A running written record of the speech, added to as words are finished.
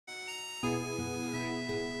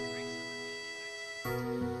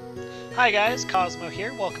Hi guys, Cosmo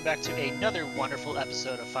here. Welcome back to another wonderful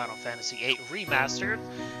episode of Final Fantasy VIII Remastered.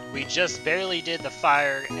 We just barely did the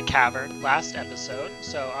Fire Cavern last episode,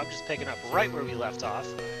 so I'm just picking up right where we left off.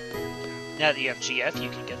 Now that you have GF, you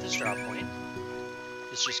can get this drop point.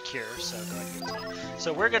 It's just Cure, so go ahead and give it to me.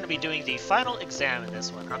 So we're going to be doing the final exam in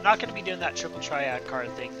this one. I'm not going to be doing that triple triad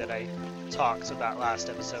card thing that I talked about last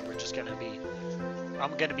episode. We're just going to be...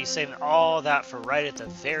 I'm going to be saving all that for right at the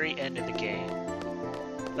very end of the game.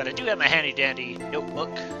 But I do have my handy-dandy notebook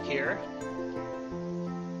here.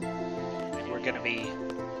 And we're going to be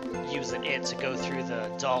using it to go through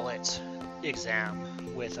the Dollet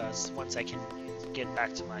exam with us once I can get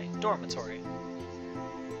back to my dormitory.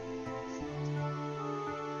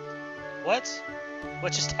 What?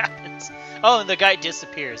 What just happens? Oh, and the guy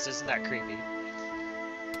disappears. Isn't that creepy?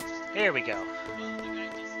 Here we go.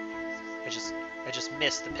 I just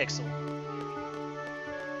missed the pixel.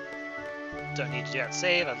 Don't need to do that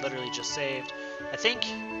save. I literally just saved. I think...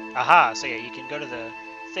 Aha! So yeah, you can go to the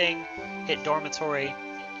thing, hit dormitory,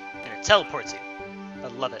 and it teleports you. I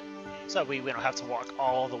love it. So we don't have to walk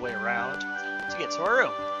all the way around to get to our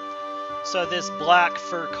room. So this black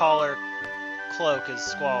fur collar cloak is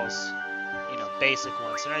Squall's, basic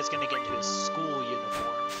one. So now he's going to get into his school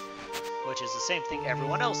uniform, which is the same thing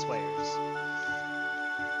everyone else wears,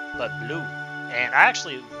 but blue. And I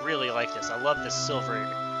actually really like this. I love this silver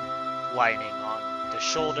lining on the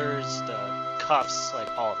shoulders, the cuffs, like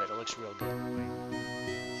all of it. It looks real good.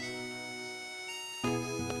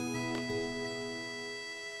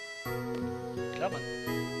 Come on.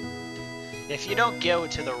 If you don't go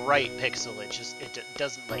to the right pixel, it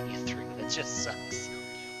doesn't let you through. It just sucks.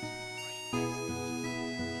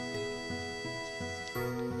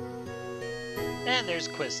 And there's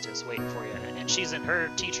Quistis waiting for you, and she's in her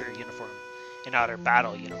teacher uniform, and not her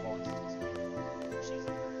battle uniform.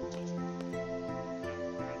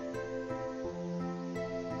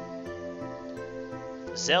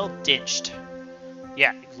 Zell dinched.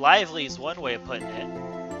 Yeah, lively is one way of putting it.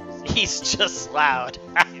 He's just loud.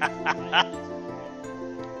 I'm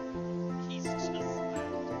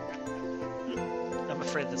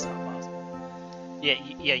afraid that's not possible.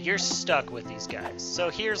 Yeah, you're stuck with these guys. So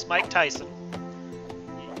here's Mike Tyson.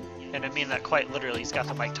 And I mean that quite literally. He's got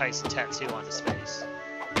the Mike Tyson tattoo on his face.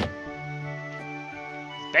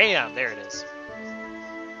 Bam! There it is.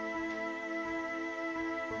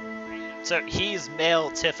 So he's male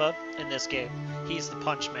Tifa in this game. He's the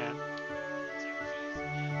Punch Man.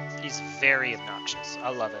 He's very obnoxious.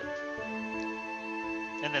 I love it.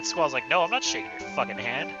 And then Squall's like, no, I'm not shaking your fucking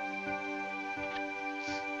hand.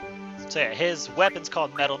 So yeah, his weapon's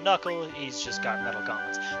called Metal Knuckle. He's just got metal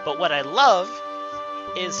gauntlets. But what I love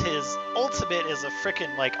is his ultimate is a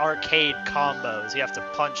frickin' like arcade combos. You have to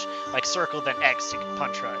punch, like circle then X to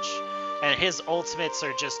punch rush. And his ultimates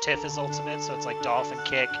are just Tifa's ultimate, so it's like Dolphin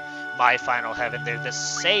Kick, My Final Heaven. They're the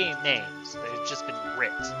same names. They've just been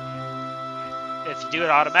ripped. If you do it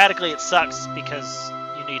automatically, it sucks because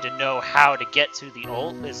you need to know how to get to the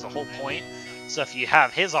ult is the whole point. So if you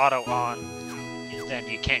have his auto on, then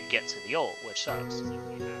you can't get to the ult, which sucks.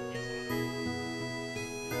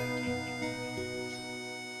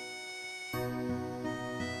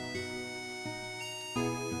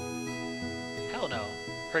 Hell no.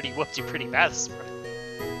 Heard he whooped you pretty bad this morning.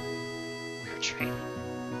 We were training.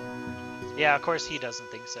 Yeah, of course he doesn't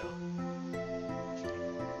think so.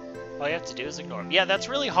 All you have to do is ignore him. Yeah, that's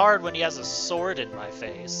really hard when he has a sword in my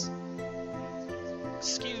face.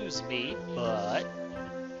 Excuse me, but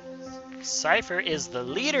Seifer is the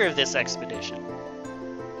leader of this expedition.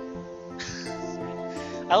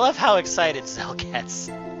 I love how excited Zell gets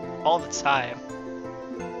all the time.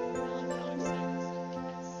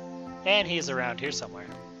 And he's around here somewhere.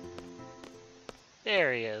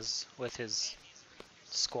 There he is, with his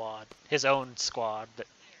squad. His own squad.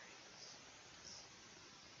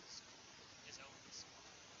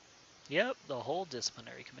 Yep, the whole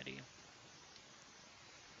disciplinary committee.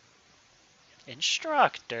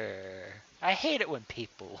 Instructor. I hate it when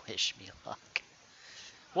people wish me luck.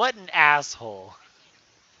 What an asshole.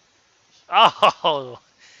 Oh!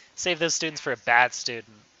 Save those students for a bad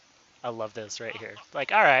student. I love this right here.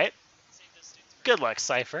 Like, alright. Good luck,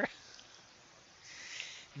 Seifer.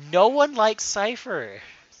 No one likes Seifer.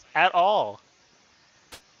 At all.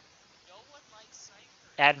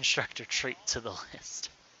 Add instructor trait to the list.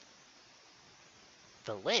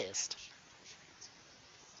 The list?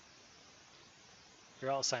 You're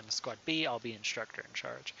all assigned to Squad B. I'll be instructor in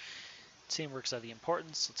charge. Teamwork's of the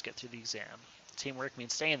importance. Let's get through the exam. Teamwork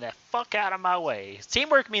means staying the fuck out of my way.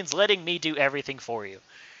 Teamwork means letting me do everything for you.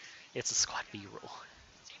 It's a Squad B rule.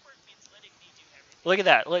 Look at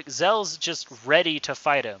that. Look, Zell's just ready to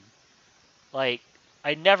fight him. Like,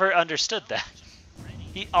 I never understood that.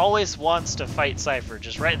 He always wants to fight Seifer,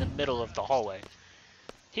 just right in the middle of the hallway.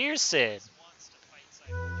 Here's SeeD.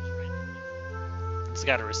 He's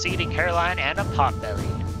got a receding hairline and a pot belly.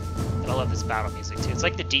 And I love this battle music too. It's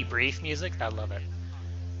like the debrief music. I love it.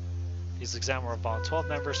 These exam will involve 12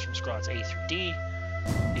 members from squads A through D.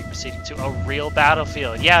 Be proceeding to a real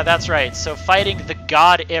battlefield. Yeah, that's right. So fighting the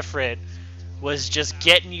god Ifrit was just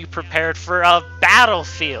getting you prepared for a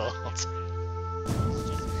battlefield.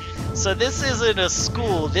 So this isn't a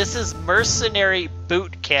school. This is mercenary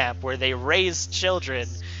boot camp where they raise children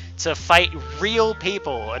to fight real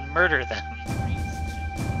people and murder them.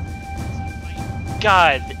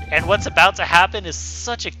 God, and what's about to happen is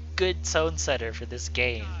such a good tone setter for this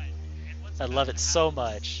game. I love it so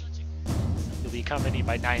much. You'll be accompanied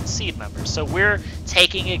by 9 SeeD members. So we're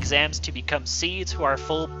taking exams to become SeeDs who are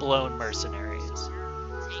full-blown mercenaries.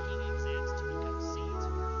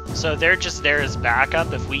 So they're just there as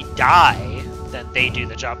backup. If we die, then they do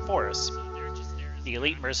the job for us. The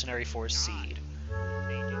Elite Mercenary Force SeeD.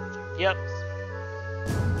 Yep.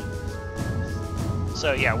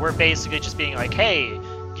 So yeah, we're basically just being like, hey,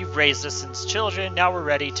 you've raised us since children, now we're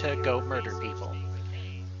ready to go murder people.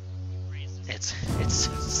 It's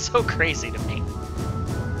so crazy to me.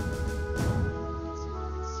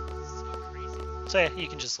 So yeah, you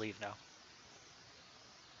can just leave now.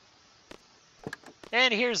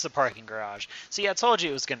 And here's the parking garage. See, I told you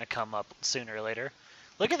it was going to come up sooner or later.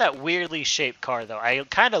 Look at that weirdly shaped car, though. I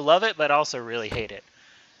kind of love it, but also really hate it.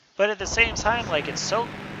 But at the same time, like, it's so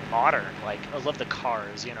modern. Like, I love the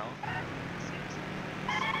cars, you know?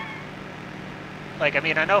 Like, I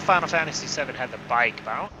mean, I know Final Fantasy VII had the bike,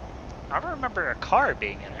 but I don't remember a car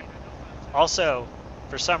being in it. Also,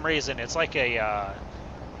 for some reason, it's like a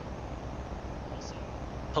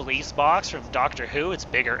police box from Doctor Who. It's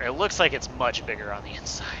bigger. It looks like it's much bigger on the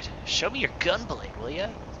inside. Show me your gun blade, will ya?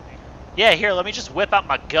 Yeah, here, let me just whip out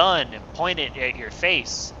my gun and point it at your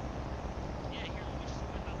face.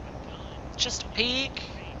 Just a peek.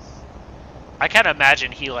 I kind of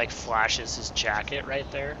imagine he, like, flashes his jacket right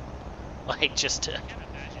there. Like, just to...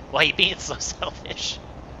 Why he being so selfish?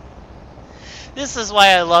 This is why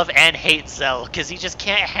I love and hate Zell, because he just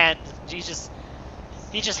can't he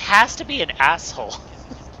just has to be an asshole.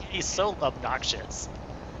 He's so obnoxious.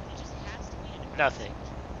 Nothing.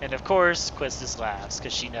 And of course, Quistis laughs,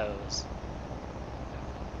 because she knows.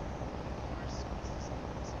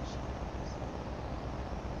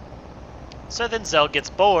 So then Zell gets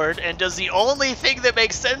bored and does the only thing that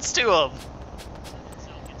makes sense to him.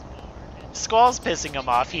 Squall's pissing him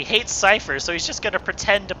off. He hates Seifer, so he's just going to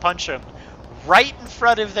pretend to punch him right in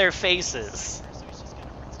front of their faces.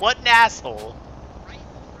 What an asshole.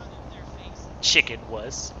 Chicken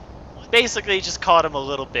was. Basically just called him a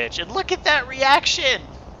little bitch. And look at that reaction!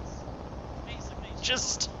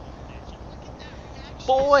 Just...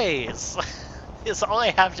 boys! Is all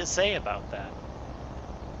I have to say about that.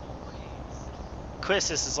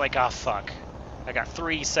 Quistis is like, oh fuck. I got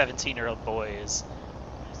 3 17-year-old boys.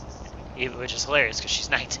 Which is hilarious because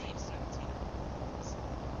she's 19.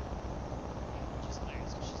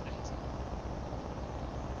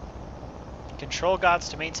 Control gods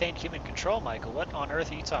to maintain human control, Michael. What on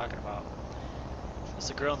earth are you talking about?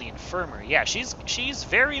 There's a girl in the infirmary. Yeah, she's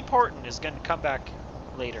very important. Is going to come back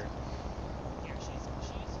later.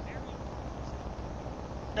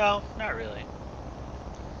 No, not really.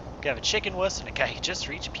 We have a chicken wuss and a guy who just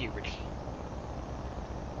reached puberty.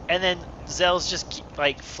 And then Zell's just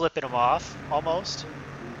like flipping him off, almost.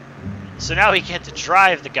 So now he gets to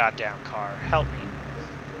drive the goddamn car. Help me.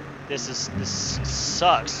 This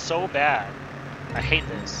sucks so bad. I hate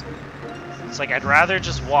this. It's like I'd rather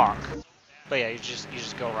just walk. But yeah, you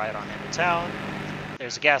just go right on into town.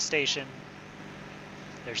 There's a gas station.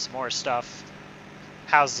 There's some more stuff.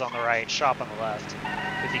 Houses on the right, shop on the left.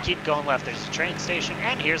 If you keep going left, there's a train station,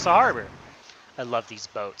 and here's the harbor. I love these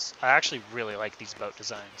boats. I actually really like these boat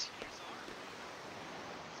designs.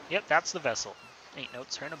 Yep, that's the vessel. Ain't no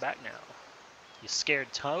turning back now. You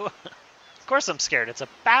scared, Toe? Of course I'm scared. It's a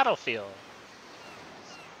battlefield.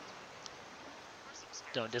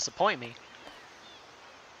 Don't disappoint me.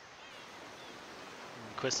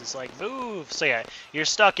 And Quist is like, move! So yeah, you're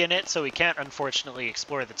stuck in it, so we can't unfortunately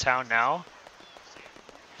explore the town now.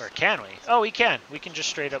 Or can we? Oh, we can. We can just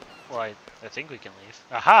straight up... Well, I think we can leave.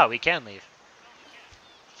 Aha, we can leave.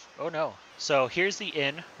 Oh no. So here's the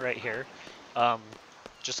inn right here.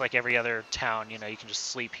 Just like every other town, you know, you can just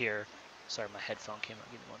sleep here. Sorry, my headphone came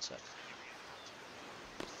out. Give me one sec.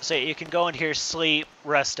 So you can go in here, sleep,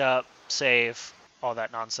 rest up, save, all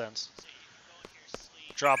that nonsense.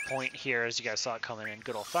 Drop point here, as you guys saw it coming in.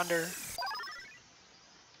 Good old Thunder.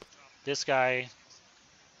 This guy,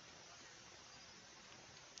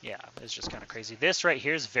 yeah, it's just kind of crazy. This right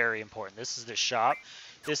here is very important. This is the shop.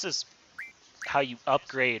 This is how you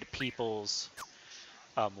upgrade people's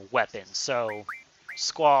weapons. So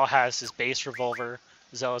Squall has his base revolver,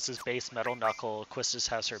 Zell has his base metal knuckle, Quistis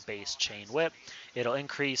has her base chain whip. It'll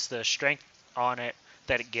increase the strength on it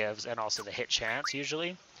that it gives and also the hit chance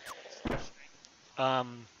usually.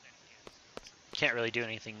 Can't really do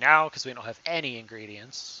anything now because we don't have any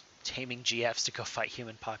ingredients. Taming GFs to go fight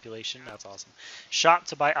human population. That's awesome. Shop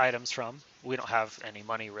to buy items from. We don't have any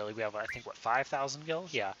money really. We have, I think, what, 5,000 gil?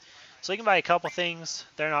 Yeah. So you can buy a couple things.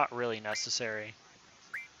 They're not really necessary.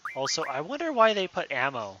 Also, I wonder why they put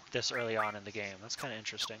ammo this early on in the game. That's kind of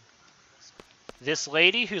interesting. This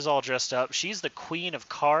lady who's all dressed up, she's the queen of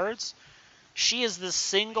cards. She is the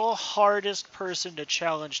single hardest person to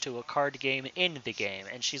challenge to a card game in the game,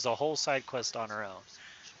 and she's a whole side quest on her own.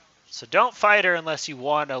 So don't fight her unless you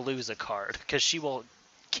want to lose a card, because she will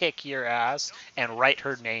kick your ass and write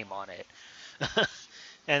her name on it.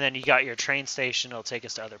 And then you got your train station. It'll take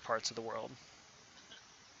us to other parts of the world.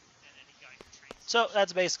 So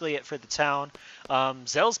that's basically it for the town.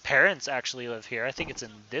 Zell's parents actually live here. I think it's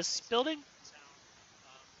in this building.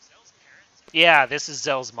 Yeah, this is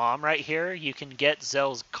Zell's mom right here. You can get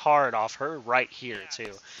Zell's card off her right here,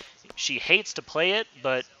 too. She hates to play it,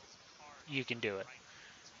 but you can do it.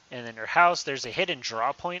 And then her house, there's a hidden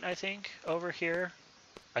draw point, I think, over here.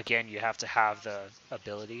 Again, you have to have the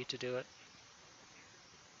ability to do it.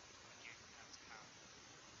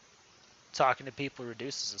 Talking to people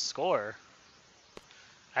reduces a score.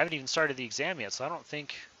 I haven't even started the exam yet, so I don't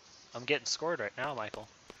think I'm getting scored right now, Michael.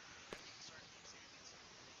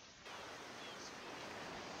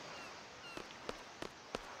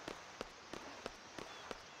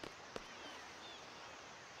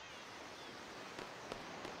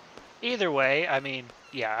 Either way, I mean,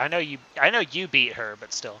 yeah, I know you beat her,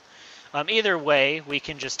 but still. Either way, we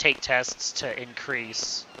can just take tests to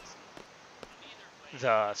increase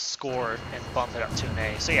the score and bump it up to an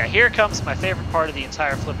A. So yeah, here comes my favorite part of the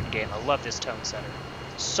entire flipping game. I love this tone setter.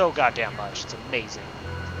 So goddamn much. It's amazing.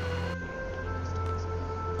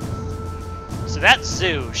 So that's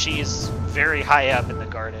Zoo. She's very high up in the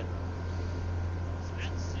garden.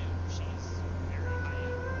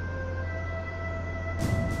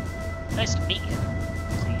 Nice to meet you.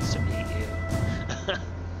 Pleased to meet you.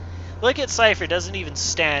 Look at Seifer, doesn't even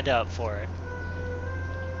stand up for it.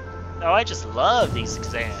 Oh, I just love these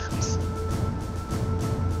exams.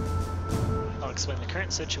 I'll explain the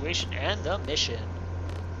current situation and the mission.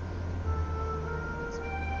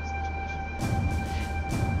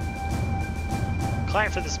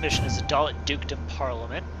 Client for this mission is the Dollet Dukedom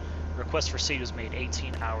Parliament. Request for SeeD was made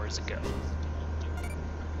 18 hours ago.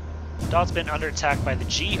 Dollet's been under attack by the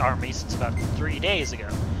G army since about 3 days ago.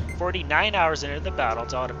 49 hours into the battle,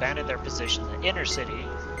 Dollet abandoned their position in the inner city.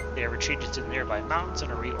 They have retreated to the nearby mountains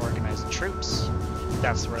and are reorganizing troops.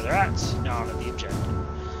 That's where they're at, not on the objective.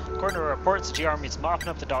 According to reports, the G army is mopping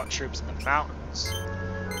up the Dollet troops in the mountains.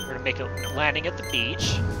 We're going to make a landing at the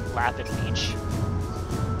beach, Lapid Beach.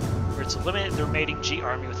 We're to eliminate the remaining G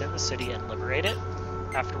army within the city and liberate it.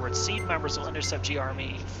 Afterwards, SeeD members will intercept G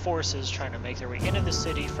army forces trying to make their way into the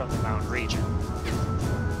city from the mountain region.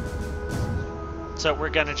 So we're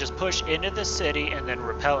going to just push into the city and then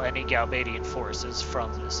repel any Galbadian forces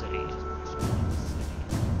from the city.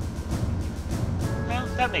 Well,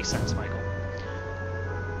 that makes sense, Michael.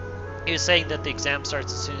 He was saying that the exam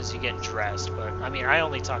starts as soon as you get dressed, but I mean, I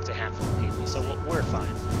only talked to a handful of people, so we're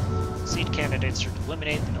fine. SeeD candidates are to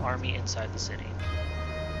eliminate the army inside the city.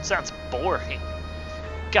 Sounds boring.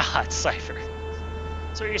 God, Seifer.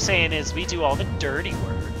 So what you're saying is we do all the dirty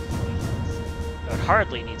work. It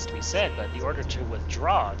hardly needs to be said, but the order to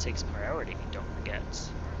withdraw takes priority, don't forget.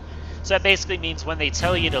 So that basically means when they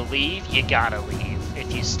tell you to leave, you gotta leave.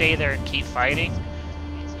 If you stay there and keep fighting,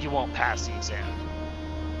 you won't pass the exam.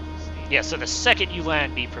 Yeah, so the second you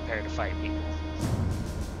land, be prepared to fight people.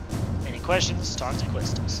 Any questions? Talk to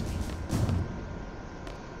Quistis.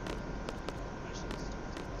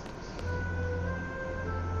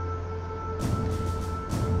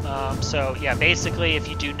 So yeah, basically if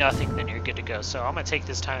you do nothing, then you're good to go. So I'm going to take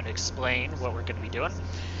this time to explain what we're going to be doing.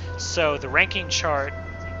 So the ranking chart,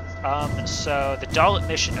 so the Dollet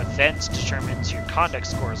mission event determines your conduct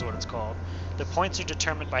score is what it's called. The points are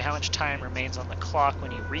determined by how much time remains on the clock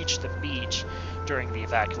when you reach the beach during the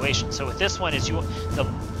evacuation. So with this one is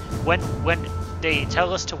when they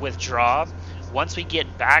tell us to withdraw, once we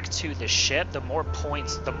get back to the ship, the more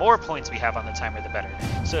points we have on the timer, the better.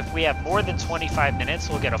 So if we have more than 25 minutes,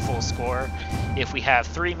 we'll get a full score. If we have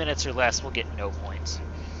 3 minutes or less, we'll get no points.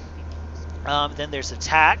 Then there's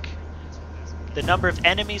attack. The number of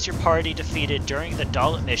enemies your party defeated during the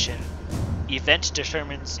Dollet mission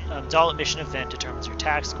Dollet mission event determines your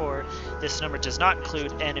attack score. This number does not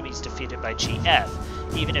include enemies defeated by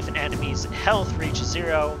GF. Even if an enemy's health reaches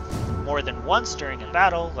 0 more than once during a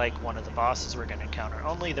battle, like one of the bosses we're going to encounter,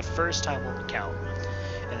 only the first time will count.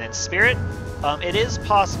 And then Spirit. It is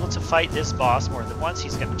possible to fight this boss more than once.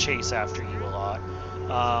 He's going to chase after you a lot.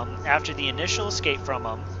 After the initial escape from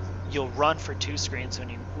him, you'll run for 2 screens. When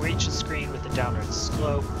you reach a screen with the downward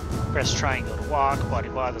slope, press triangle to walk, body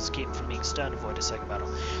bottles keep from being stunned, avoid a second battle.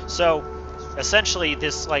 So, essentially,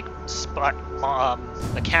 this like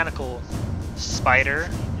mechanical spider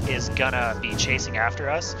is gonna be chasing after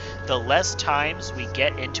us. The less times we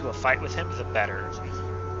get into a fight with him, the better.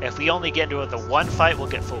 If we only get into the one fight, we'll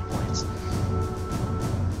get full points.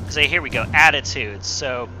 So here we go, attitudes.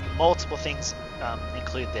 So multiple things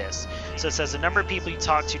include this. So it says the number of people you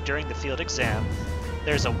talk to during the field exam.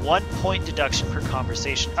 There's a 1-point deduction per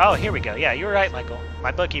conversation. Oh, here we go. Yeah, you're right, Michael.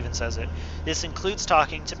 My book even says it. This includes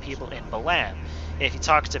talking to people in Milan. If you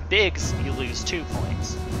talk to Biggs, you lose 2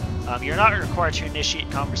 points. You're not required to initiate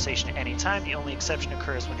conversation at any time. The only exception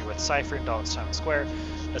occurs when you're with Seifer in Dollet's Town Square.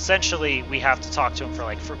 Essentially, we have to talk to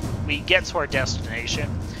him we get to our destination,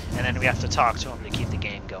 and then we have to talk to him to keep the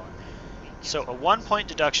game going. So a 1-point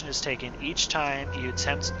deduction is taken each time you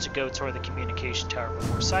attempt to go toward the communication tower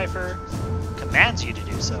before Seifer commands you to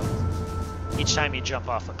do so. Each time you jump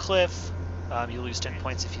off a cliff, you lose 10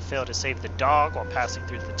 points if you fail to save the dog while passing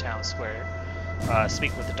through the town square.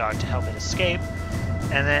 Speak with the dog to help it escape.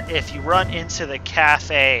 And then if you run into the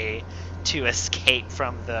cafe to escape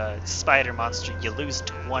from the spider monster, you lose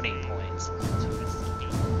 20 points.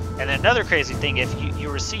 And then another crazy thing, if you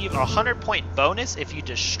receive a 100-point bonus if you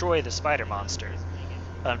destroy the spider monster.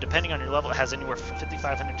 Depending on your level, it has anywhere from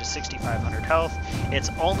 5,500 to 6,500 health. It's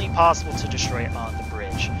only possible to destroy it on the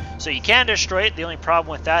bridge. So you can destroy it. The only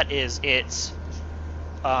problem with that is it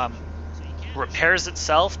repairs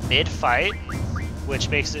itself mid-fight, which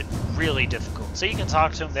makes it really difficult. So you can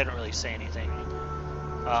talk to them, they don't really say anything.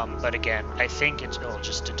 But again, I think it'll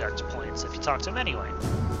just deduct points if you talk to them anyway.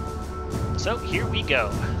 So here we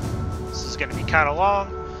go. This is going to be kind of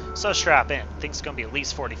long, so strap in. I think it's going to be at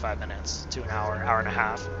least 45 minutes to an hour, hour and a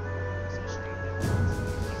half.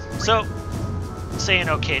 So, saying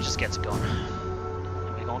okay just gets going.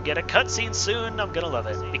 And we're going to get a cutscene soon. I'm going to love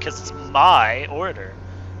it because it's my order.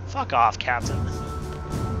 Fuck off, Captain.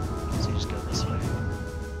 So just go this way.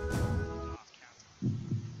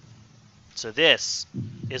 So this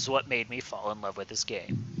is what made me fall in love with this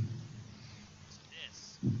game.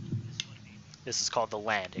 This is called The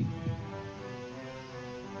Landing.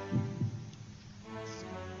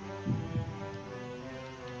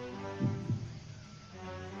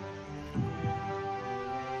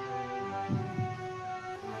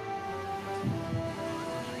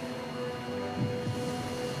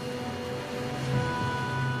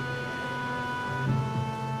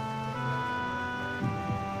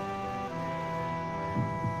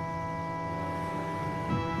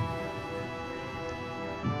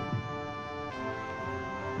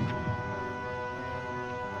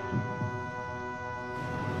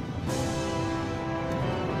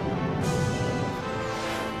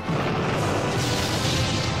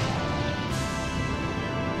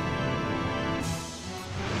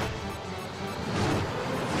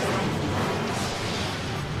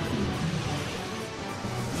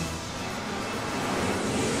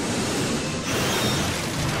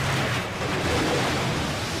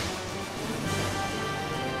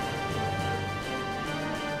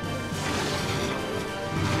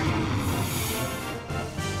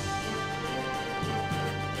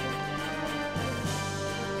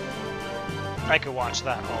 I could watch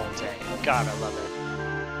that all day. God, I love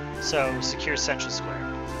it. So, secure Central Square.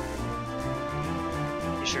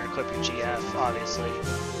 Be sure to equip your GF, obviously.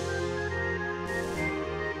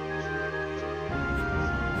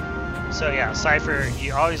 So yeah, Seifer,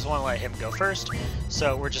 you always want to let him go first.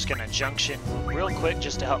 So we're just going to junction real quick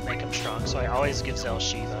just to help make him strong. So I always give Zell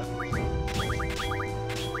Shiva.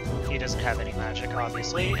 He doesn't have any magic,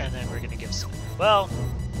 obviously. And then we're going to give some... Well...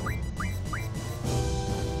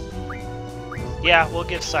 Yeah, we'll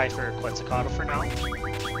give Seifer Quetzalcoatl for now. And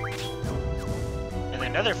then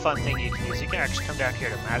another fun thing you can use, you can actually come down here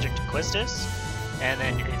to Magic to Quistis, and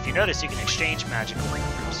then if you notice, you can exchange magic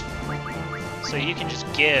groups. So you can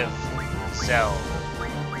just give Zell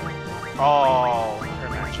all her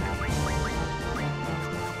magic.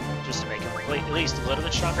 just to make him at least a little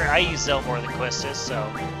bit stronger. I use Zell more than Quistis, so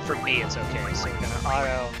for me it's okay. So we're gonna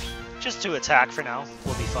auto just to attack for now.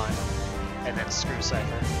 We'll be fine. And then screw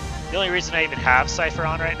Seifer. The only reason I even have Seifer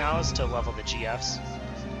on right now is to level the GFs.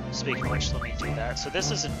 Speaking of which, let me do that. So this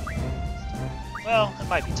isn't... Well, it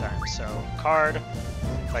might be time. So, card,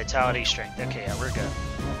 vitality, strength. Okay, yeah, we're good.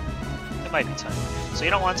 It might be time. So you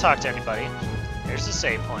don't want to talk to anybody. There's the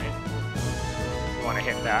save point. You want to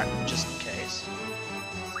hit that, just in case.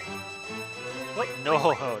 What?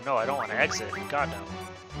 No, I don't want to exit. God, no.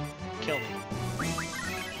 Kill me.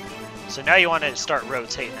 So now you want to start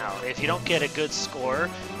rotating out. If you don't get a good score,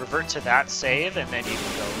 revert to that save, and then you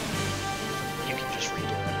can go. You can just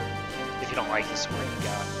redo it if you don't like the score you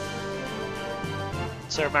got.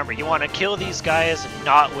 So remember, you want to kill these guys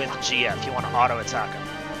not with GF. You want to auto attack them.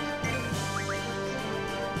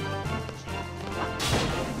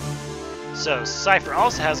 So Seifer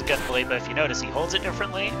also has a gun blade, but if you notice, he holds it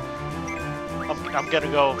differently. I'm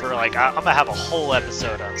gonna go over like I'm gonna have a whole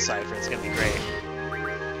episode on Seifer. It's gonna be great.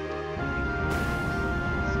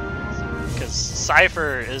 Because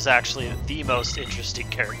Seifer is actually the most interesting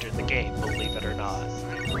character in the game, believe it or not.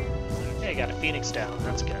 Yeah, you got a Phoenix down.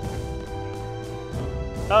 That's good.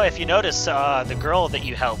 Oh, if you notice, the girl that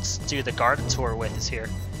you helped do the garden tour with is here.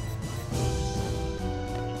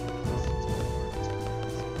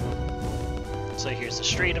 So here's the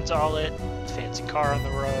street of Dollet. Fancy car on the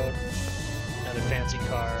road. Another fancy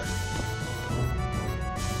car.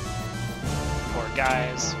 Poor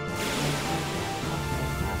guys.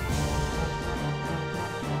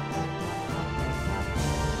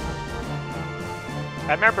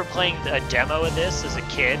 I remember playing a demo of this as a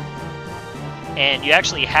kid, and you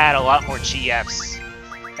actually had a lot more GFs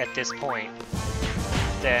at this point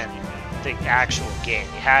than the actual game.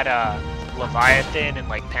 You had Leviathan and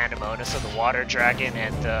like Pandemonium, so the water dragon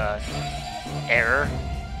and the air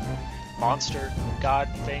monster god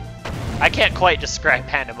thing. I can't quite describe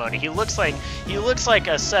Pandemonium. He looks like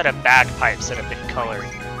a set of bagpipes that have been colored.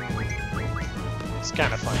 It's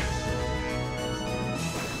kind of funny.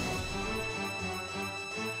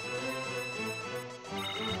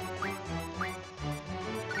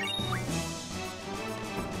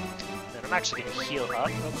 I'm actually going to heal up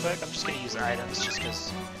real quick. I'm just going to use items just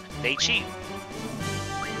because they cheat.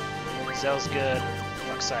 Zell's good.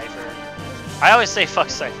 Fuck Seifer. I always say fuck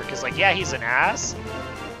Seifer because, like, yeah, he's an ass,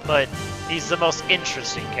 but he's the most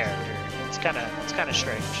interesting character. It's kind of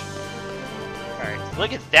strange. All right,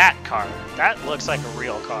 look at that car. That looks like a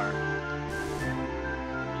real car.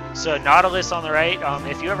 So Nautilus on the right.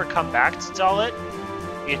 If you ever come back to Dollet,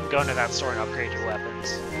 you can go into that store and upgrade your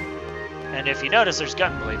weapons. And if you notice, there's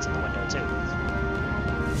gun blades in the window, too.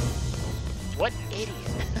 What idiot.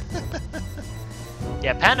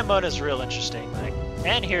 Yeah, Pandemonium is real interesting, like.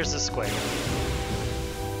 And here's the square.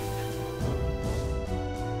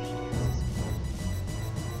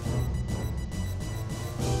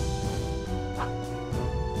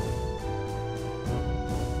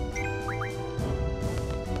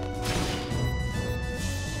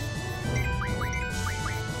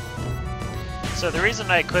 So the reason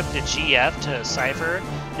I equipped the GF to Seifer,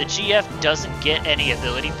 the GF doesn't get any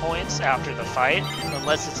ability points after the fight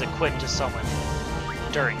unless it's equipped to someone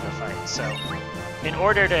during the fight. So in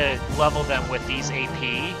order to level them with these AP,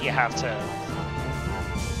 you have to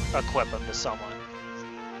equip them to someone.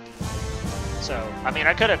 So, I mean,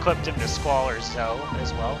 I could have equipped him to Squall or Zell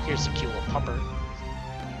as well. Here's a cute little pupper.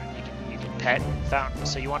 You can pet. Fountain.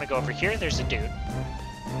 So you want to go over here, there's a dude.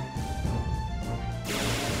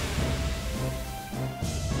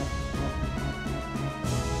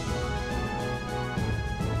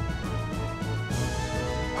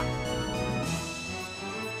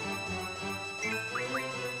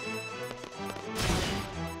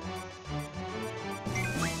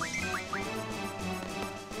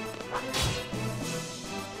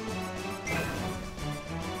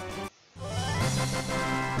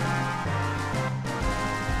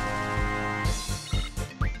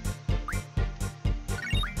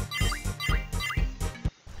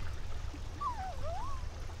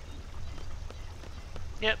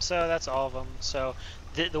 Yep, so that's all of them. So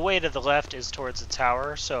the way to the left is towards the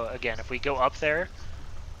tower. So again, if we go up there,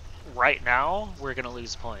 right now, we're going to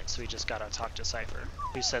lose points. So we just got to talk to Seifer,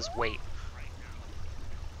 who says wait.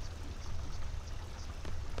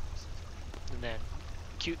 And then,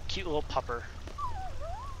 cute little pupper.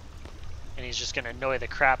 And he's just going to annoy the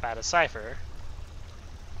crap out of Seifer,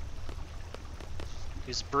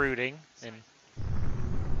 who's brooding and...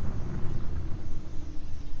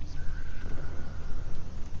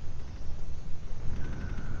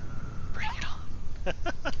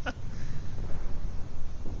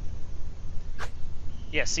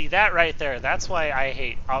 Yeah, see that right there, that's why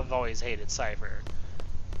I've always hated Seifer.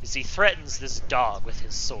 Is he threatens this dog with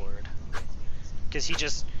his sword. Because he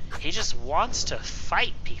just wants to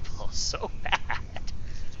fight people so bad.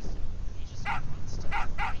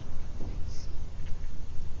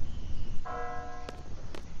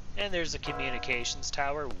 And there's a communications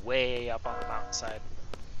tower way up on the mountainside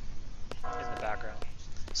in the background.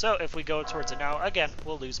 So if we go towards it now, again,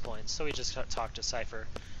 we'll lose points. So we just talk to Seifer.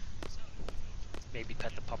 Maybe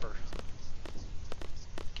pet the pupper.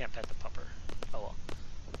 Can't pet the pupper. Oh well.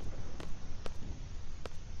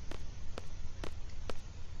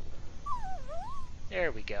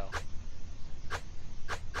 There we go.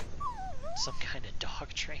 Some kind of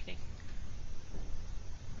dog training.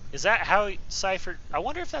 Is that how Seifer... I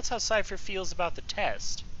wonder if that's how Seifer feels about the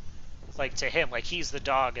test. Like, to him, like he's the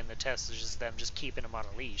dog and the test is just them just keeping him on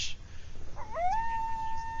a leash.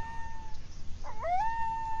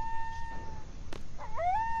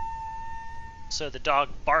 So the dog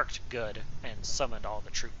barked good and summoned all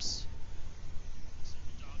the troops.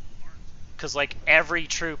 Because, like, every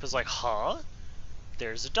troop is like, huh?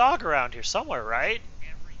 There's a dog around here somewhere, right?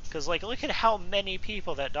 Because, like, look at how many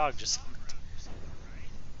people that dog just summoned.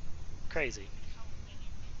 Crazy.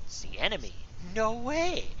 It's the enemy. No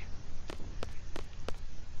way!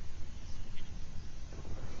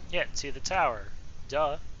 Yeah, to the tower.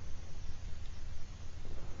 Duh.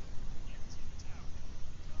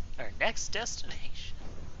 Our next destination.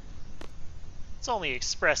 It's only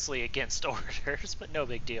expressly against orders, but no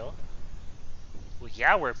big deal. Well,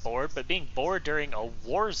 yeah, we're bored, but being bored during a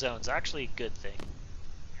war zone's actually a good thing.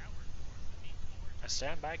 I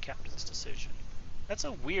stand by Captain's decision. That's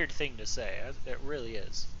a weird thing to say. It really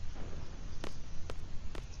is.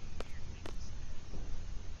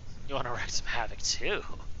 You want to wreak some havoc too?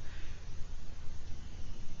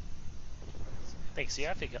 Thanks,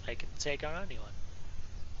 yeah, I think I can take on anyone.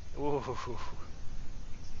 Ooh.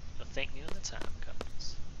 You'll thank me when the time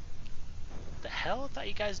comes. The hell? I thought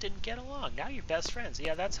you guys didn't get along. Now you're best friends.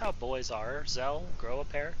 Yeah, that's how boys are. Zell, grow a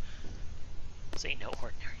pair. This ain't no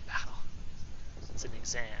ordinary battle. It's an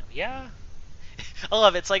exam. Yeah? I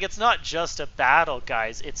love it. It's like it's not just a battle,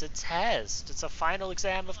 guys. It's a test. It's a final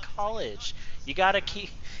exam of college. You gotta keep...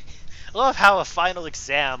 I love how a final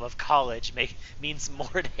exam of college means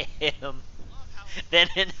more to him than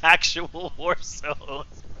an actual war zone.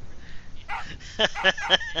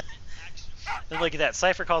 And look at that.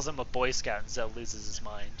 Seifer calls him a Boy Scout and Zell loses his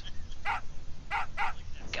mind.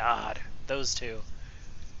 God, those two.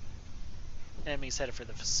 Enemies headed for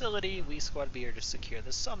the facility. We squad be here to secure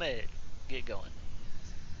the summit. Get going.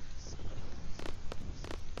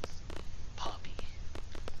 Poppy.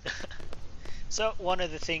 So, one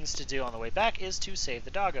of the things to do on the way back is to save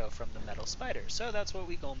the doggo from the metal spider. So that's what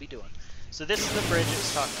we gonna be doing. So this is the bridge it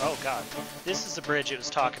was talking... Oh god. This is the bridge it was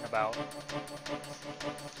talking about.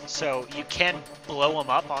 So you can blow him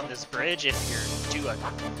up on this bridge if you do a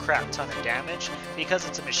crap ton of damage. Because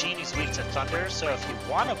it's a machine, he's weak to thunder. So if you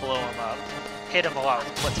want to blow him up, hit him a lot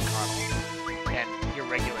with Blitzconnell and your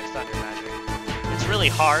regular thunder magic. It's really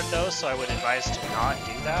hard though, so I would advise to not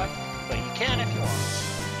do that. But you can if you want.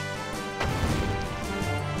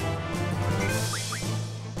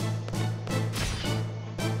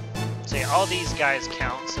 So yeah, all these guys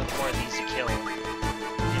count, so the more of these you kill, you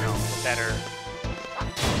know, the better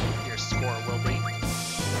your score will be.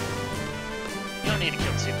 You don't need to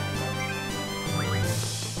kill too many.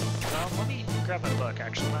 Let me grab my book,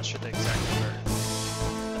 actually. I'm not sure the exact number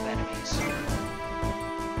of enemies.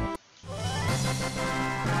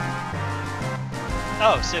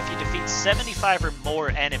 Oh, so if you defeat 75 or more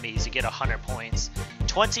enemies, you get 100 points.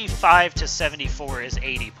 25 to 74 is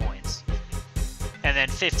 80 points. And then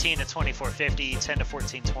 15 to 24, 50, 10 to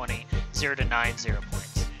 14, 20, 0 to 9, 0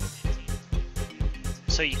 points.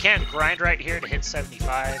 So you can grind right here to hit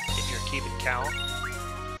 75 if you're keeping count.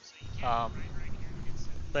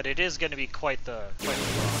 But it is going to be quite the run,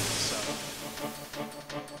 so.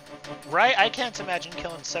 Right? I can't imagine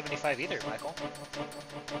killing 75 either, Michael.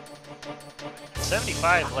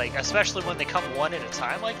 75, like, especially when they come one at a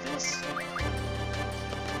time like this.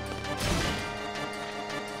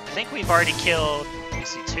 I think we've already killed, let me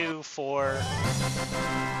see, 2, 4, maybe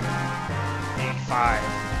 5,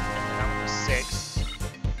 and then that was 6,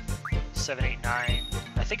 7, 8, 9.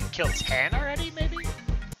 I think I've killed 10 already, maybe?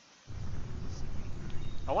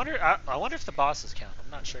 I wonder if the bosses count,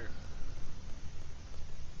 I'm not sure.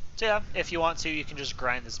 So yeah, if you want to, you can just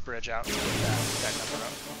grind this bridge out to get that number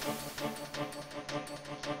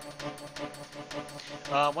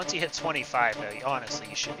up. Once you hit 25, though, honestly,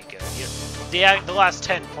 you should be good. The last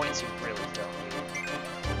 10 points you really don't need.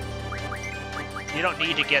 You don't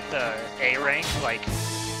need to get the A rank, like,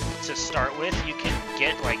 to start with. You can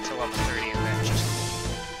get, like, to level 30 and then just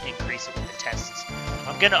increase it with the tests.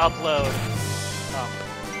 I'm gonna upload,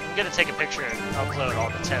 I'm gonna take a picture and upload all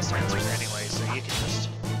the test answers anyway, so you can just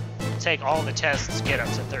take all the tests, get up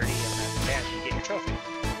to 30, and then, bam, you get your trophy.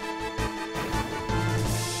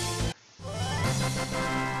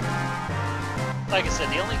 Like I said,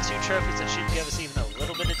 the only two trophies that should give us even a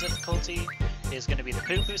little bit of difficulty is going to be the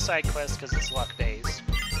Poo Poo side quest because it's luck based,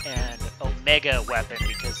 and Omega weapon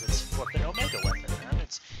because it's flipping Omega weapon. Man.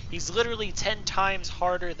 He's literally 10 times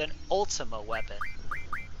harder than Ultima weapon.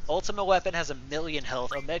 Ultima weapon has 1,000,000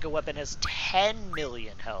 health. Omega weapon has 10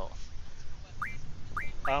 million health.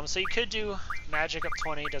 So you could do magic up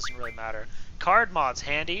 20. Doesn't really matter. Card mod's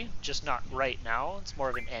handy, just not right now. It's more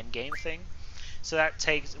of an end game thing. So that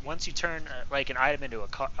takes, once you turn like an item into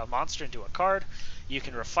a monster into a card, you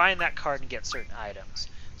can refine that card and get certain items.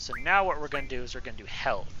 So now what we're going to do is we're going to do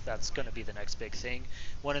health. That's going to be the next big thing.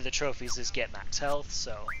 One of the trophies is get max health,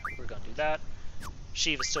 so we're going to do that.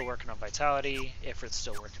 Shiva's still working on vitality. Ifrit's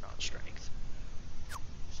still working on strength.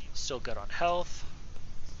 Still good on health.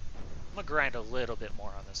 I'm going to grind a little bit more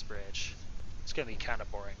on this bridge. It's going to be kind of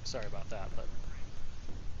boring. Sorry about that, but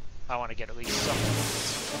I want to get at least something.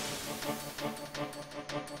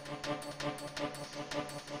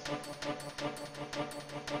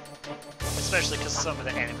 Especially because some of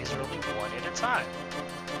the enemies are only one at a time,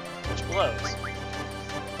 which blows.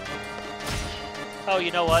 Oh,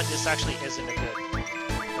 you know what? This actually isn't a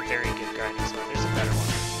very good grinding spot. There's a better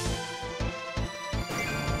one.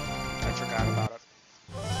 I forgot about it.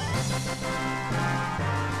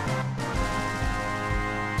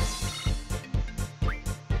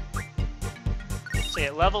 So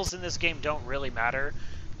yeah, levels in this game don't really matter.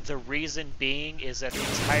 The reason being is that the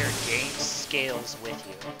entire game scales with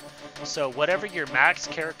you. So whatever your max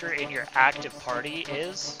character in your active party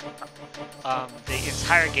is, the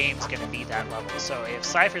entire game's going to be that level. So if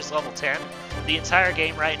Seifer's level 10, the entire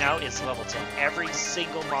game right now is level 10. Every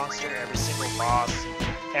single monster, every single boss,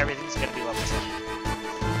 everything's going to be level 10.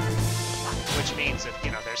 Which means that, you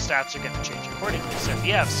know, their stats are going to change accordingly. So if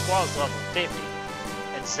you have Squall's level 50,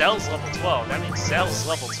 and Zell's level 12. That means Zell's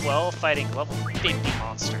level 12 fighting level 50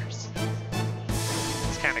 monsters.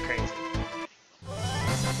 It's kind of crazy.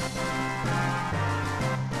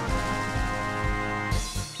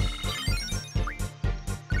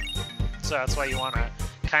 So that's why you want to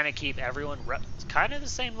kind of keep everyone kind of the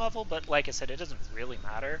same level, but like I said, it doesn't really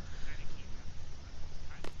matter.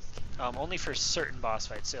 Only for certain boss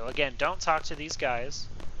fights. So again, don't talk to these guys.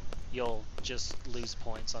 You'll just lose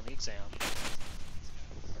points on the exam.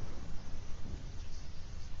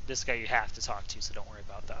 This guy you have to talk to, so don't worry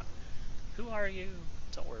about that. Who are you?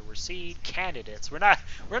 Don't worry, we're SeeD candidates. We're not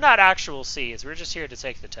actual SeeDs. We're just here to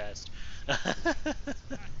take the test.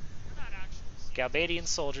 Galbadian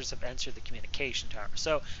soldiers have entered the communication tower.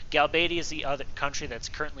 So Galbadia is the other country that's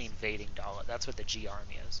currently invading Dollet. That's what the G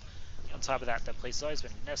army is. On top of that, that place has always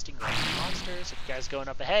been nesting ground for monsters. If you guys going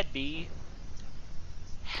up ahead, B.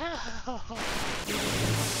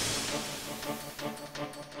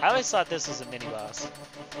 I always thought this was a mini-boss.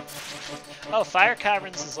 Oh, Fire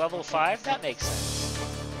Caverns is level 5? That makes sense.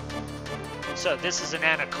 So this is an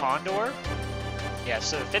Anacondor? Yeah,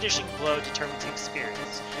 so the finishing blow determines the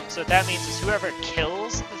experience. So what that means is whoever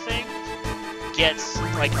kills the thing gets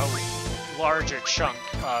like a larger chunk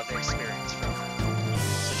of experience from it.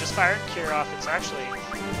 So just fire and cure off. It's actually...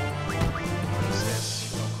 use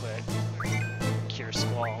this real quick. Cure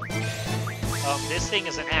Squall. This thing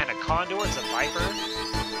is an Anacondor, it's a Viper.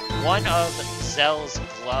 One of Zell's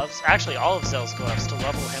gloves, actually all of Zell's gloves, to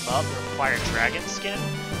level him up require Dragon Skin.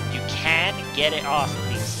 You can get it off of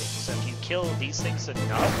these things. So if you kill these things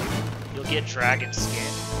enough, you'll get Dragon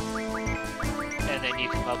Skin. And then you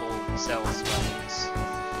can level Zell's weapons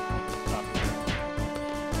up.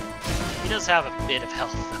 He does have a bit of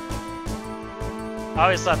health though. I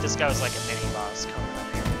always thought this guy was like a mini-boss coming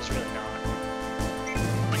up here, but he's really not.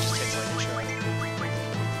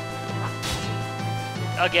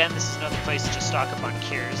 Again, this is another place to just stock up on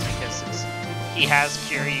cures because he has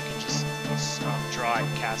cure, you can just draw it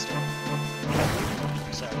and cast it.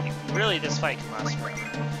 So really this fight can last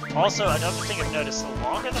forever. Also, another thing I've noticed, the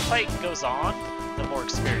longer the fight goes on, the more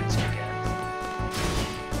experience you get.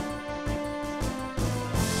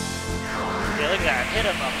 Yeah, look at that, I hit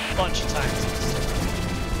him a bunch of times.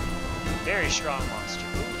 Very strong monster.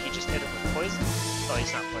 Ooh, he just hit him with poison? Oh,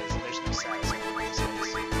 he's not poison, there's no satisfying.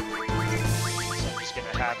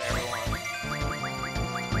 Have everyone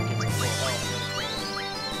get to full health.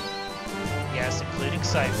 Yes, including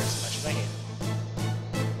Seifer, as much as I hate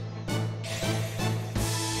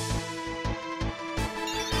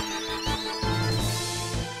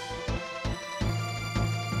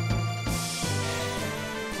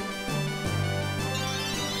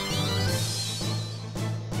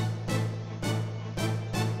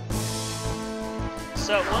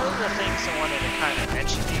So one of the things I wanted to kind of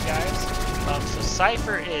mention to you guys, so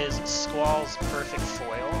Seifer is Squall's perfect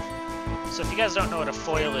foil. So if you guys don't know what a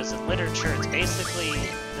foil is in literature, it's basically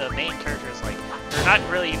the main characters, like, or not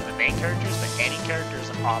really even the main characters, but any character's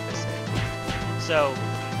opposite. So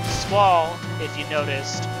Squall, if you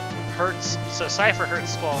noticed, hurts, so Seifer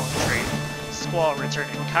hurts Squall in trade. Squall return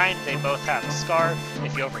in kind, they both have a scar.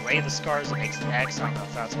 If you overlay the scars, it makes an X. I don't know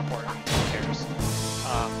if that's important, who cares.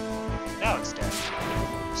 Now it's dead.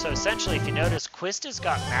 So essentially, if you notice, Quista's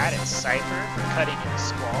got mad at Seifer for cutting into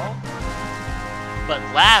Squall, but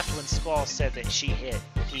laughed when Squall said that he hit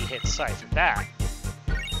Seifer back.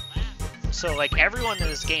 So like everyone in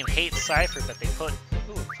this game hates Seifer, but they put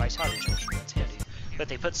Vitality Junction, that's handy. But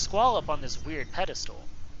they put Squall up on this weird pedestal.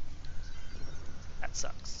 That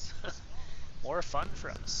sucks. More fun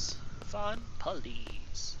for us. Fun,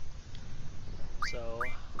 please. So,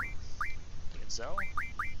 look at Zell.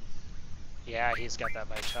 Yeah, he's got that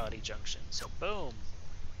Vitality Junction. So, boom.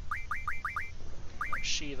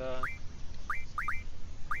 Shiva.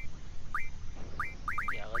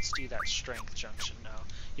 Yeah, let's do that Strength Junction now.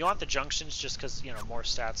 You want the junctions just because, you know, more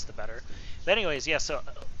stats the better. But anyways, yeah, so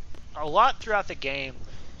a lot throughout the game,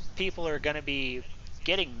 people are going to be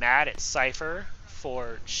getting mad at Seifer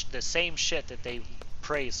for the same shit that they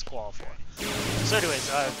praise Squall for. So anyways,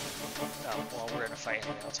 oh, well, we're in a fight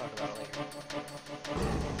anyway. I'll talk about it later.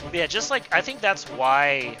 But yeah, just like, I think that's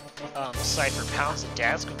why Seifer pounds at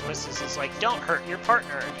Dad's Conquistas. It's like, don't hurt your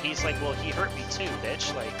partner. And he's like, well, he hurt me too,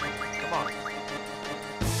 bitch. Like, come on.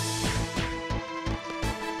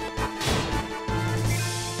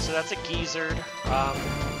 So that's a Gizzard.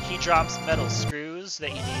 He drops metal screws that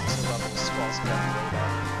you need to level Squall's gun blade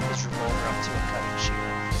up. His revolver up to a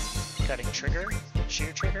cutting trigger?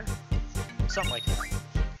 Shear trigger? Something like that.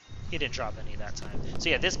 He didn't drop any that time. So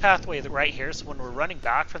yeah, this pathway right here, so when we're running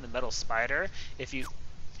back from the metal spider, if you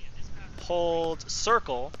hold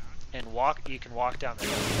circle and walk, you can walk down the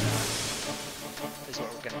hill. Is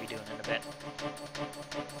what we're going to be doing in a bit.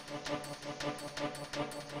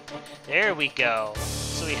 There we go.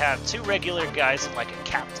 So we have two regular guys and like a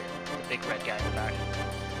captain, the big red guy in the back.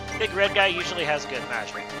 Big red guy usually has good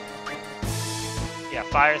magic. Yeah,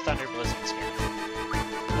 Fire, Thunder, Blizzard skin.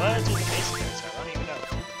 What do the basic guys have? I don't even know.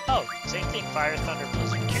 Oh, same thing, Fire, Thunder,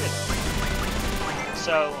 Blizzard, Cure them.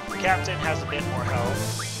 So, Captain has a bit more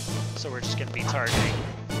health, so we're just going to be targeting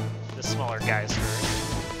the smaller guys first.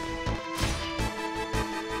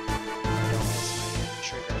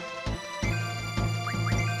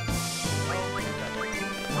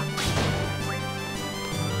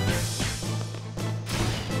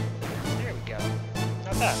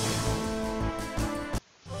 That.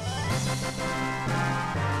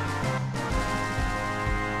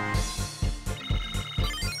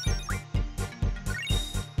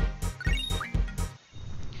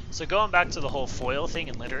 So going back to the whole foil thing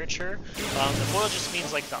in literature, the foil just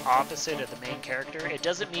means like the opposite of the main character. It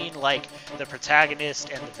doesn't mean like the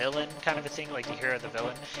protagonist and the villain kind of a thing, like the hero and the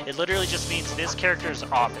villain. It literally just means this character's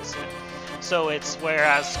opposite. So it's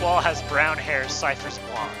whereas Squall has brown hair, Seifer's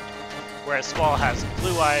blonde. Whereas Squall has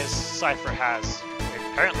blue eyes, Seifer has, it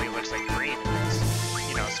apparently looks like green in this.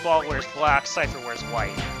 You know, Squall wears black, Seifer wears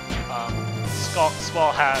white.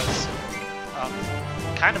 Squall has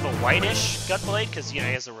kind of a whitish gunblade, because, you know,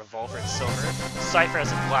 he has a revolver in silver. Seifer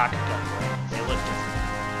has a black gunblade. They look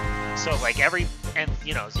different. So, like,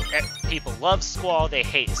 you know, people love Squall, they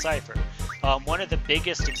hate Seifer. One of the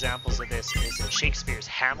biggest examples of this is in Shakespeare's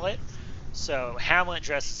Hamlet. So Hamlet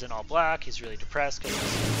dresses in all black. He's really depressed because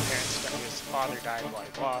his father died, blah,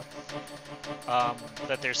 blah, blah.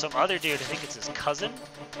 But there's some other dude, I think it's his cousin,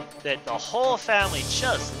 that the whole family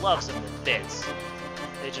just loves him to bits.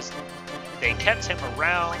 They kept him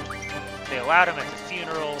around. They allowed him at the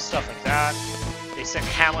funeral, stuff like that. They sent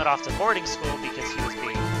Hamlet off to boarding school because he was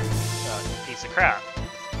being a piece of crap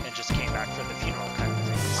and just came back for the funeral kind of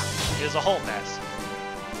thing. It was a whole mess.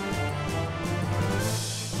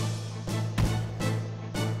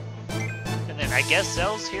 I guess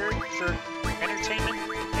Zell's here for entertainment,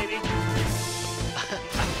 maybe?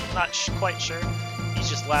 I'm not quite sure. He's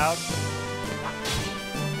just loud.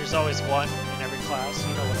 There's always one in every class.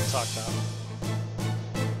 You know what I'm talking about.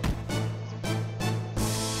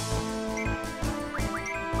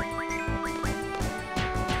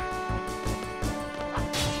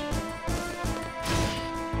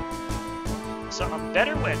 So I'm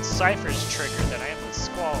better with Seifer's trigger than I am with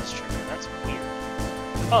Squall's trigger. That's weird.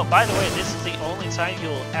 Oh, by the way, this is the only time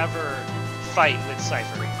you'll ever fight with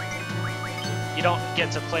Seifer. You don't get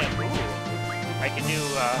to play him. Ooh, I can do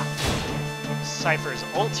Seifer's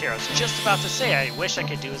ult here. I was just about to say, I wish I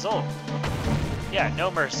could do his ult. Yeah,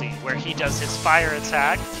 No Mercy, where he does his fire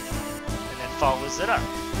attack and then follows it up.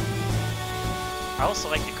 I also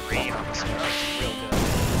like the green on this one. It's real good.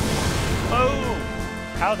 Boom!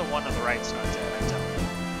 How the one on the right's not dead, I don't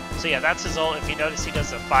know. So yeah, that's his ult. If you notice, he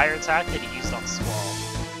does a fire attack that he used on Squall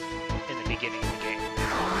in the beginning of the game.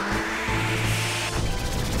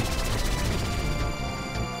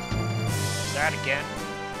 Is that again?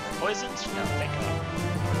 Poisoned? No, thank God.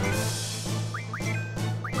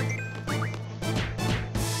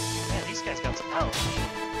 Man, these guys got some health.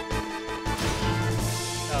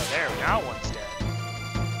 Oh, there, now one's dead.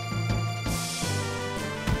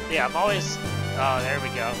 Yeah, I'm always... Oh, there we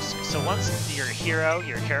go. So once your hero,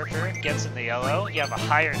 your character, gets in the yellow, you have a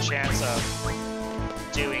higher chance of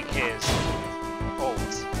doing his ult.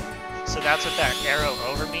 So that's what that arrow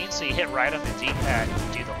over means. So you hit right on the D-pad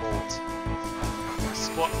and do the ult.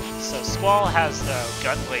 So Squall has the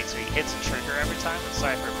gunblade, so he hits a trigger every time, and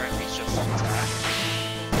Seifer apparently is just an attack.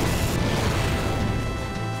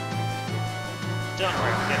 Don't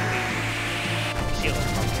worry, I'm gonna be healing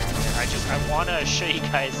from here. I want to show you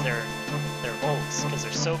guys their ults because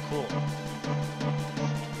they're so cool.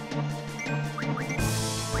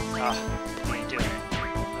 Ah, what are you doing?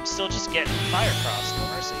 I'm still just getting fire cross, No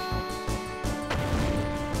Mercy.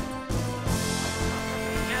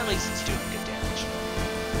 Yeah, at least it's doing good damage.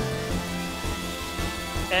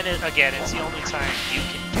 And again, it's the only time you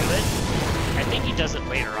can do it. I think he does it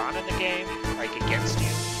later on in the game, like against you.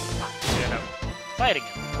 You end up fighting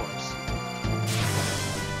him, of course.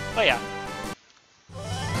 But yeah.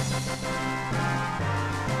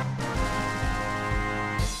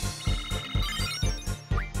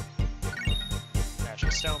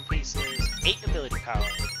 Magic stone pieces, 8 ability power,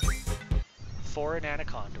 4 in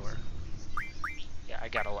Anacondor. Yeah, I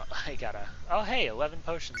gotta. Oh hey, 11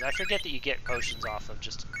 potions. I forget that you get potions off of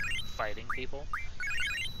just fighting people.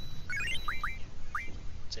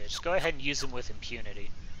 So yeah, just go ahead and use them with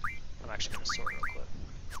impunity. I'm actually gonna sort real quick.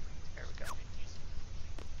 There we go.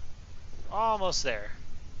 Almost there.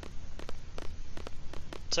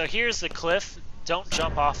 So here's the cliff. Don't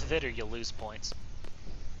jump off of it or you'll lose points.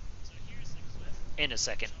 In a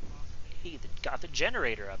second. He got the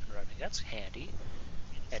generator up and running. That's handy.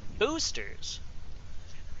 And boosters.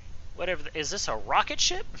 Whatever. Is this a rocket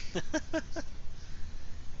ship?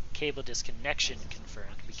 Cable disconnection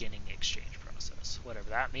confirmed. Beginning exchange process. Whatever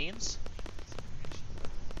that means.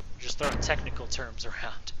 Just throwing technical terms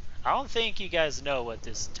around. I don't think you guys know what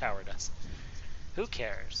this tower does. Who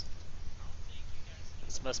cares?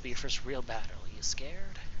 This must be your first real battle. Are you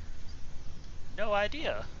scared? No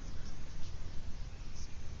idea.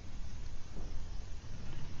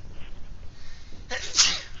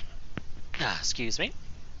 Excuse me.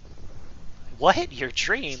 What? Your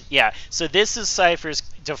dream? Yeah, so this is Seifer's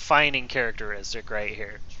defining characteristic right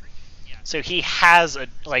here. So he has a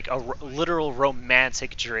literal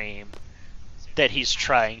romantic dream that he's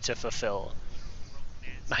trying to fulfill.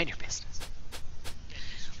 Mind your business.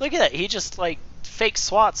 Look at that, he just fake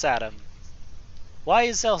swats at him. Why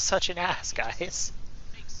is Zell such an ass, guys?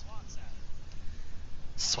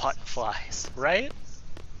 Swatting flies, right?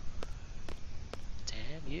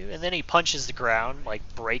 Damn you. And then he punches the ground,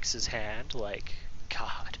 breaks his hand,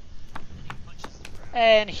 God.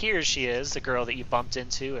 And here she is, the girl that you bumped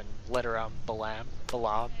into and led around Balam,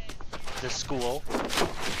 the school.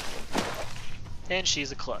 And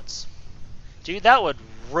she's a klutz. Dude, that would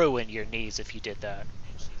ruin your knees if you did that.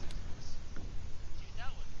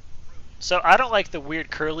 So I don't like the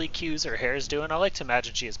weird curly cues her hair's doing. I like to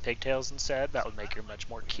imagine she has pigtails instead. That would make her much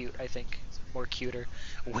more cute, I think. More cuter.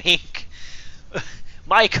 Wink.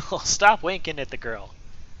 Michael, stop winking at the girl.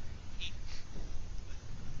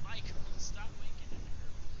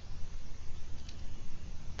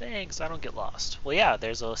 Thanks, I don't get lost. Well, yeah,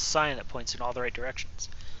 there's a sign that points in all the right directions.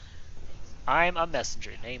 I'm a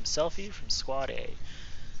messenger named Selfie from Squad A.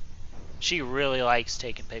 She really likes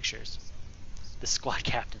taking pictures. The squad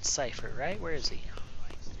captain Seifer, right? Where is he?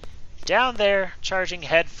 Down there, charging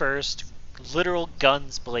head first, literal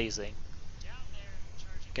guns blazing.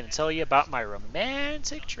 Gonna tell you about my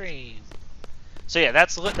romantic dream. So yeah,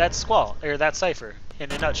 that's Squall, or that's Seifer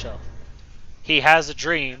in a nutshell. He has a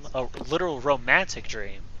dream, a literal romantic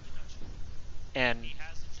dream, and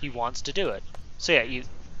he wants to do it. So yeah, you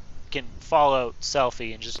can follow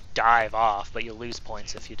Selfie and just dive off, but you'll lose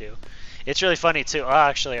points if you do. It's really funny too. Oh,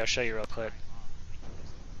 actually, I'll show you real quick.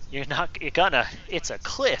 It's a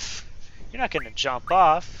cliff. You're not gonna jump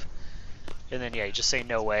off. And then yeah, you just say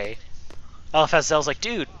no way. LFS Zell's like,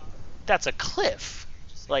 dude, that's a cliff.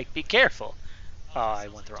 Be careful. Oh, I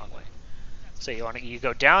went the wrong way. So you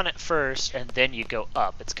go down at first and then you go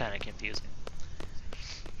up. It's kind of confusing.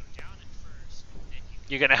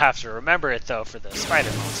 You're gonna have to remember it though for the spider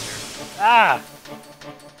monster. Ah!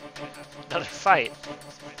 Another fight.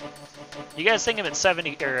 You guys think him at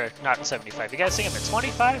 70, or not 75, you guys think him at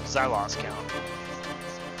 25? Because I lost count.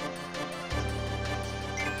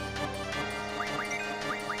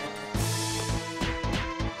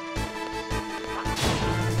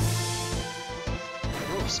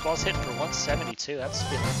 Ooh, Squall's hitting for 172, that's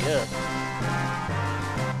feeling good.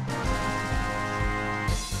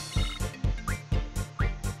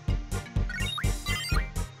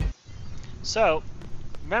 So,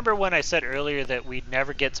 remember when I said earlier that we'd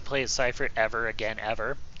never get to play as Seifer ever again,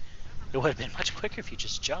 ever? It would have been much quicker if you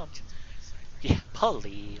just jumped. Yeah,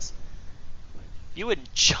 please. You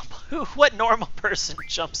wouldn't jump. What normal person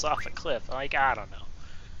jumps off a cliff? Like, I don't know.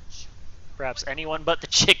 Perhaps anyone but the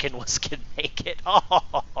chicken can make it.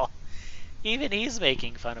 Oh, even he's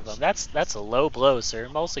making fun of him. That's a low blow, sir.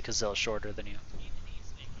 Mostly because Zell's shorter than you.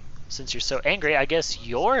 Since you're so angry, I guess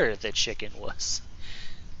you're the chicken wuss.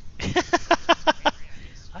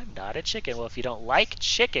 I'm not a chicken. Well, if you don't like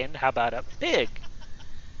chicken, how about a pig?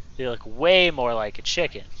 You look way more like a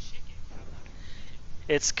chicken.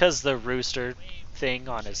 It's because the rooster thing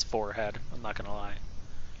on his forehead. I'm not gonna lie.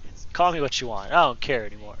 Call me what you want. I don't care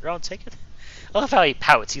anymore. Don't take it. I love how he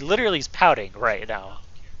pouts. He literally is pouting right now.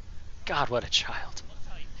 God, what a child.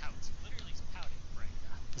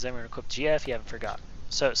 Is everyone equipped GF? You haven't forgotten.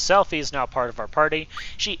 So Selfie is now part of our party.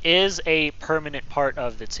 She is a permanent part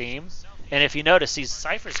of the team. And if you notice,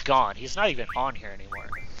 Seifer's gone. He's not even on here anymore.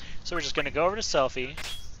 So we're just going to go over to Selfie.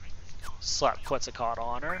 Slap Quetzalcoatl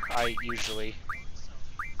on her. I usually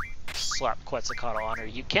slap Quetzalcoatl on her.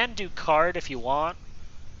 You can do card if you want.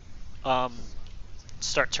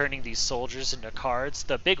 Start turning these soldiers into cards.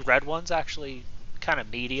 The big red one's actually kind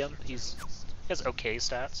of medium. He has okay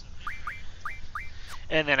stats.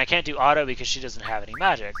 And then I can't do auto because she doesn't have any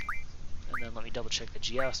magic. And then let me double check the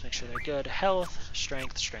GFs, make sure they're good. Health,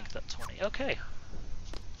 strength up 20. Okay.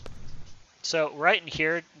 So right in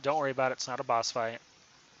here, don't worry about it, it's not a boss fight.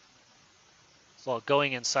 Well,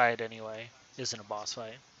 going inside anyway isn't a boss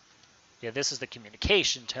fight. Yeah, this is the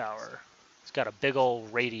communication tower. It's got a big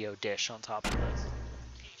old radio dish on top of it.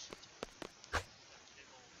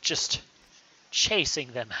 Just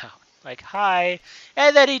chasing them out. Like, hi.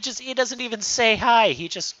 And then he doesn't even say hi. He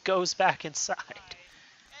just goes back inside.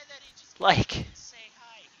 Like,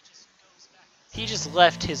 he just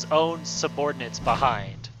left his own subordinates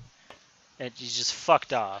behind. And he just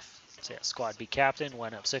fucked off. So yeah, squad B captain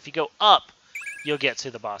went up. So if you go up, you'll get to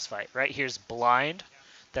the boss fight. Right here's blind.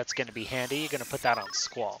 That's going to be handy. You're going to put that on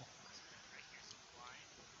Squall.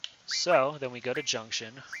 So then we go to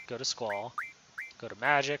junction, go to Squall, go to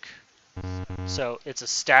magic. So it's a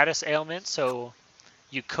status ailment, so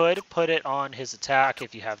you could put it on his attack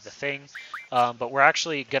if you have the thing, but we're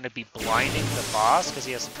actually going to be blinding the boss because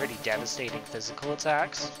he has some pretty devastating physical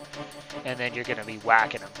attacks, and then you're going to be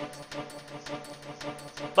whacking him.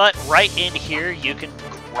 But right in here, you can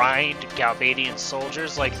grind Galbadian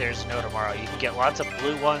soldiers like there's no tomorrow. You can get lots of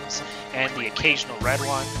blue ones and the occasional red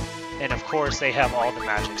one, and of course they have all the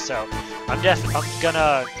magic. So I'm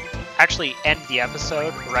gonna actually end the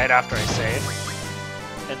episode right after I save,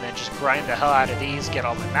 and then just grind the hell out of these, get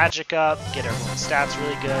all my magic up, get everyone's stats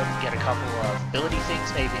really good, get a couple of ability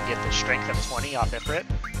things, maybe get the strength of 20 off Elvoret,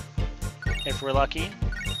 if we're lucky.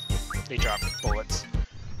 They drop bullets.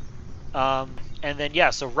 And then yeah,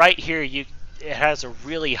 so right here it has a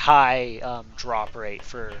really high drop rate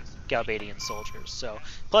for Galbadian soldiers. So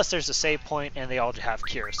plus there's a save point and they all have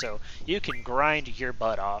cure, so you can grind your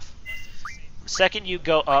butt off. Second you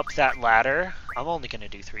go up that ladder, I'm only going to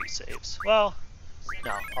do 3 saves. Well,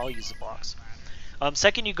 no, I'll use the blocks.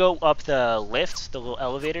 Second you go up the lift, the little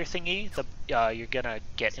elevator thingy, you're going to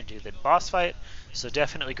get into the boss fight. So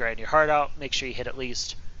definitely grind your heart out. Make sure you hit at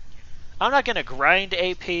least... I'm not going to grind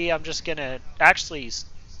AP, I'm just going to actually...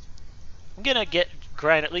 I'm going to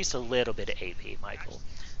grind at least a little bit of AP, Michael.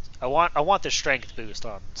 I want the strength boost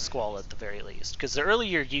on Squall at the very least. Because the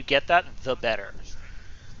earlier you get that, the better.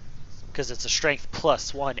 Because it's a strength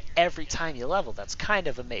 +1 every time you level. That's kind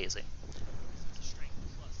of amazing.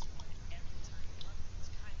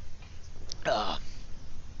 But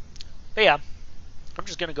yeah, I'm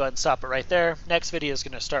just going to go ahead and stop it right there. Next video is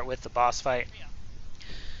going to start with the boss fight.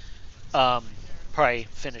 Probably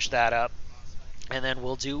finish that up. And then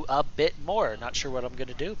we'll do a bit more. Not sure what I'm going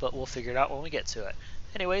to do, but we'll figure it out when we get to it.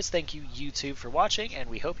 Anyways, thank you YouTube for watching, and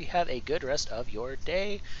we hope you have a good rest of your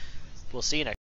day. We'll see you next time.